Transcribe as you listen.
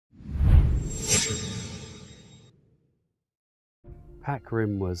Pac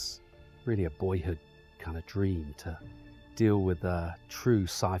Rim was really a boyhood kind of dream to deal with a true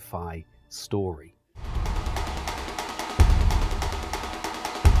sci-fi story.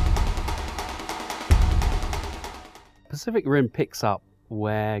 Pacific Rim picks up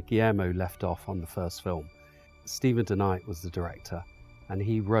where Guillermo left off on the first film. Stephen DeKnight was the director, and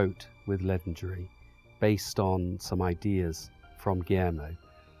he wrote with Legendary based on some ideas from Guillermo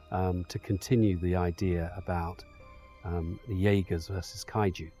to continue the idea about the Jaegers versus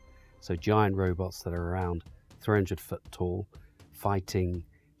Kaiju. So giant robots that are around 300 foot tall, fighting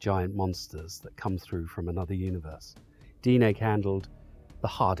giant monsters that come through from another universe. DNEG handled the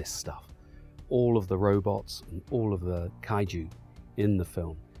hardest stuff, all of the robots and all of the Kaiju in the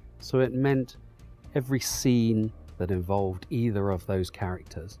film. So it meant every scene that involved either of those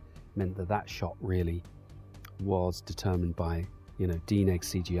characters meant that that shot really was determined by, DNEG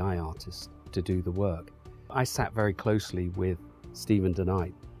CGI artists to do the work. I sat very closely with Stephen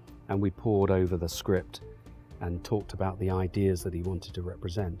DeKnight and we pored over the script and talked about the ideas that he wanted to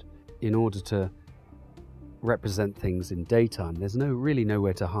represent. In order to represent things in daytime, there's really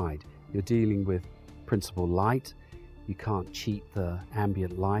nowhere to hide. You're dealing with principal light. You can't cheat the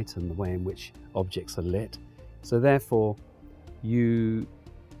ambient light and the way in which objects are lit. So therefore,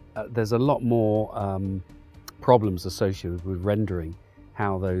 there's a lot more problems associated with rendering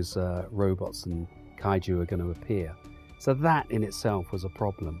how those robots and Kaiju are going to appear. So that in itself was a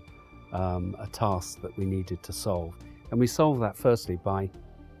problem, a task that we needed to solve. And we solved that firstly by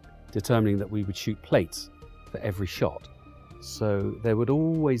determining that we would shoot plates for every shot. So there would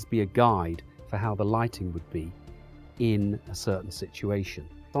always be a guide for how the lighting would be in a certain situation.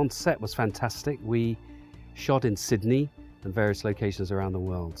 On set was fantastic. We shot in Sydney and various locations around the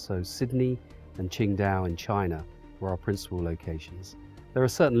world. So Sydney and Qingdao in China were our principal locations. There are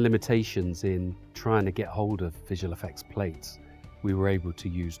certain limitations in trying to get hold of visual effects plates. We were able to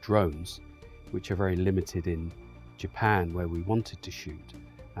use drones, which are very limited in Japan where we wanted to shoot,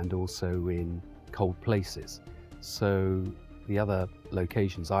 and also in cold places. So the other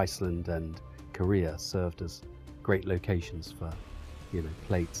locations, Iceland and Korea, served as great locations for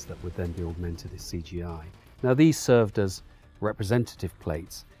plates that would then be augmented as CGI. Now these served as representative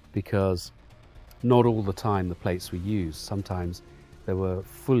plates because not all the time the plates were used. Sometimes there were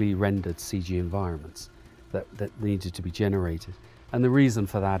fully rendered CG environments that needed to be generated. And the reason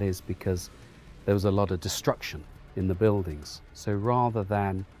for that is because there was a lot of destruction in the buildings. So rather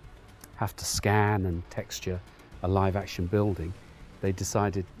than have to scan and texture a live action building, they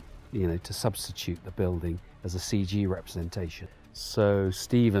decided to substitute the building as a CG representation. So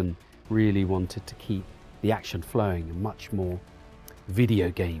Stephen really wanted to keep the action flowing and much more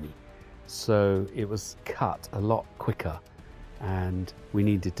video gamey. So it was cut a lot quicker and we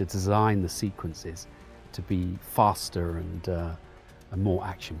needed to design the sequences to be faster and more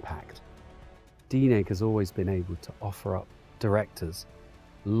action-packed. DNEG has always been able to offer up directors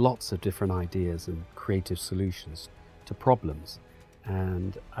lots of different ideas and creative solutions to problems.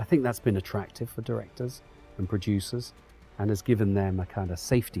 And I think that's been attractive for directors and producers and has given them a kind of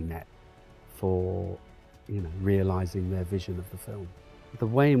safety net for realizing their vision of the film. The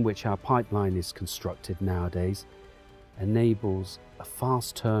way in which our pipeline is constructed nowadays enables a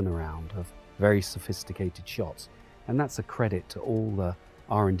fast turnaround of very sophisticated shots. And that's a credit to all the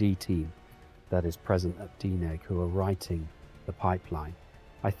R&D team that is present at DNEG who are writing the pipeline.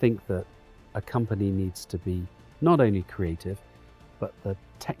 I think that a company needs to be not only creative, but the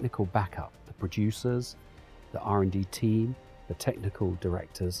technical backup, the producers, the R&D team, the technical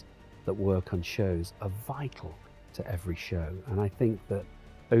directors that work on shows are vital to every show. And I think that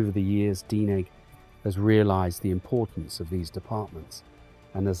over the years, DNEG has realized the importance of these departments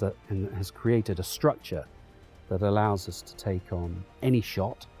and has created a structure that allows us to take on any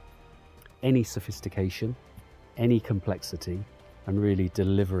shot, any sophistication, any complexity, and really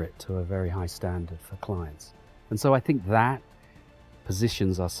deliver it to a very high standard for clients. And so I think that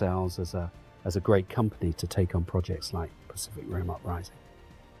positions ourselves as a great company to take on projects like Pacific Rim Uprising.